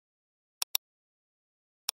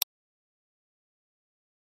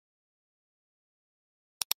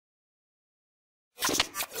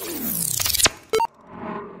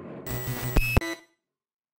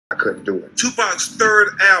couldn't do it. Tupac's third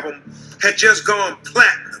album had just gone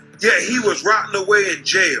platinum, yet he was rotting away in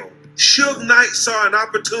jail. Suge Knight saw an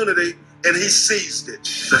opportunity and he seized it.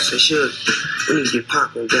 I said, Suge, we need to get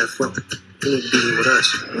Pac on death row. He need to be here with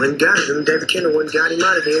us. When got him, David Kendall went and got him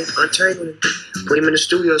out of there, untangled him, put him in the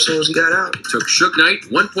studio as soon as he got out. Took Suge Knight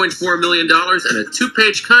 $1.4 million and a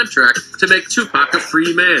 2-page contract to make Tupac a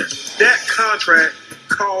free man. That contract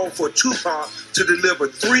called for Tupac to deliver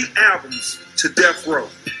 3 albums to Death Row.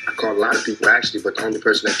 I called a lot of people actually, but the only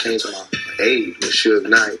person that came to my aid was Suge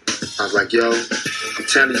Knight. I was like, yo, I'm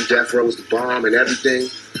telling you, Death Row is the bomb and everything,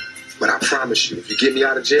 but I promise you, if you get me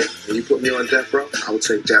out of jail and you put me on Death Row, I will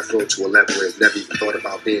take Death Row to a level where it's never even thought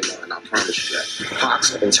about being on, and I promise you that.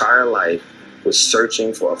 Pac's entire life was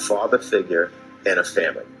searching for a father figure and a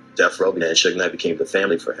family. Death Row and Suge Knight became the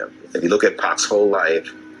family for him. If you look at Pac's whole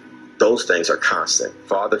life, those things are constant.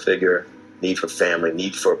 Father figure, need for family,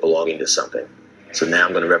 need for belonging to something. So now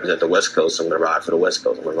I'm going to represent the West Coast. I'm going to ride for the West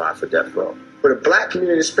Coast. I'm going to ride for Death Row. For the black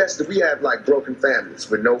community especially, we have like broken families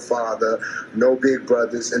with no father, no big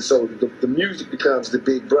brothers, and so the music becomes the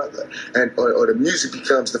big brother, and or the music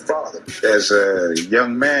becomes the father. As a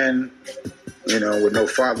young man, you know, with no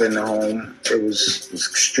father in the home, it was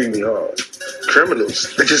extremely hard.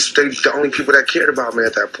 Criminals. They the only people that cared about me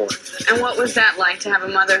at that point. And what was that like to have a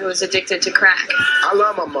mother who was addicted to crack? I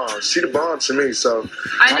love my mom. She the bomb to me, so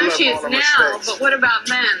I know she is now, but what about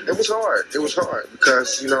then? It was hard. It was hard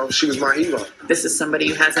because, you know, she was my hero. This is somebody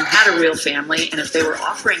who hasn't had a real family, and if they were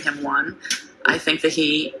offering him one, I think that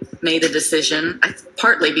he made a decision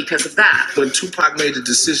partly because of that. When Tupac made the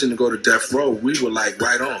decision to go to Death Row, we were like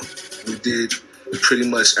right on. We did pretty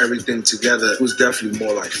much everything together. It was definitely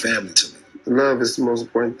more like family to me. Love is the most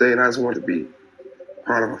important thing. I just want to be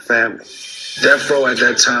part of a family. Death Row at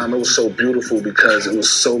that time, it was so beautiful because it was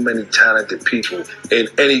so many talented people in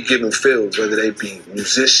any given field, whether they be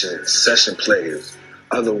musicians, session players,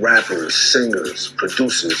 other rappers, singers,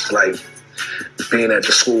 producers, like being at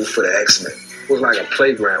the school for the X-Men. It was like a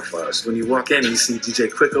playground for us. When you walk in, you see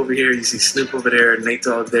DJ Quick over here, you see Snoop over there, Nate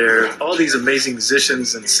Dogg there, all these amazing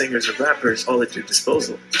musicians and singers and rappers all at your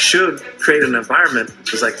disposal. Should create an environment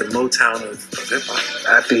that was like the Motown of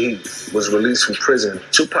hip-hop. After he was released from prison,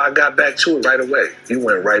 Tupac got back to it right away. He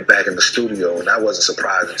went right back in the studio, and that wasn't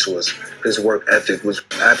surprising to us. His work ethic was,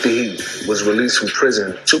 after he was released from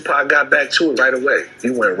prison, Tupac got back to it right away.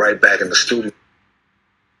 He went right back in the studio.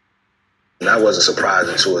 And that wasn't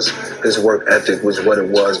surprising to us. His work ethic was what it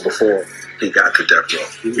was before he got to Death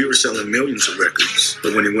Row. We were selling millions of records,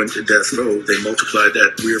 but when he went to Death Row, they multiplied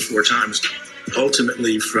that 3 or 4 times.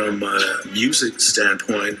 Ultimately, from a music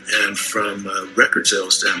standpoint and from a record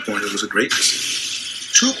sales standpoint, it was a great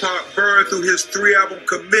decision. Tupac burned through his 3-album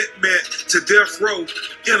commitment to Death Row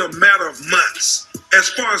in a matter of months. As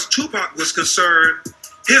far as Tupac was concerned,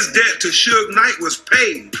 his debt to Suge Knight was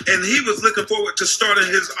paid, and he was looking forward to starting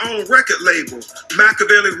his own record label,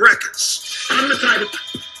 Machiavelli Records. I'm the type of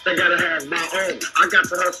that gotta have my own. I got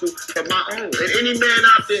to hustle for my own. And any man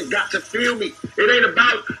out there got to feel me. It ain't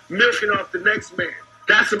about milking off the next man.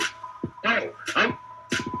 That's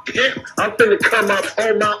I'm finna come up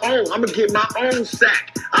on my own. I'm gonna get my own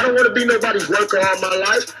sack. I don't want to be nobody's worker all my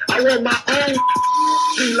life. I want my own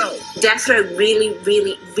kilo. Death Row really,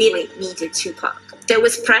 really, really needed Tupac. There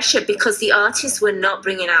was pressure because the artists were not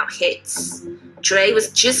bringing out hits. Dre was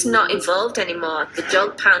just not involved anymore. The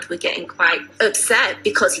Dog Pound were getting quite upset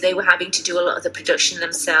because they were having to do a lot of the production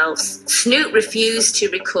themselves. Snoop refused to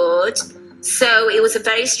record, so it was a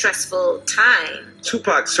very stressful time.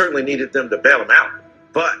 Tupac certainly needed them to bail him out,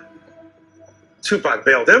 but Tupac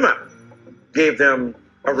bailed them out, gave them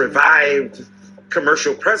a revived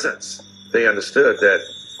commercial presence. They understood that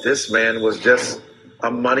this man was just a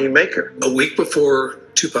money maker. A week before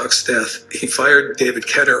Tupac's death, he fired David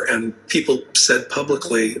Kenner, and people said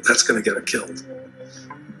publicly that's going to get him killed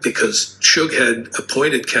because Suge had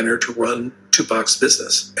appointed Kenner to run Tupac's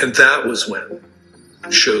business. And that was when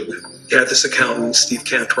Suge had this accountant, Steve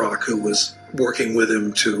Cantrock, who was working with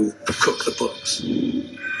him to cook the books.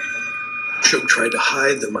 Suge tried to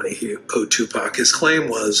hide the money he owed Tupac. His claim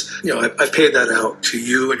was, you know, I paid that out to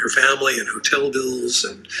you and your family and hotel bills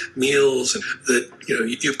and meals, and that, you know,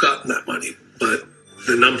 you've gotten that money, but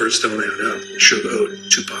the numbers don't add up. Suge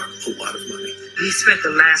owed Tupac a lot of money. He spent the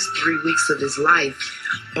last 3 weeks of his life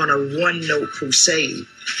on a one-note crusade.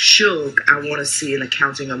 Suge, I want to see an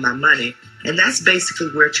accounting of my money. And that's basically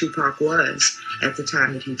where Tupac was at the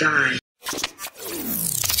time that he died.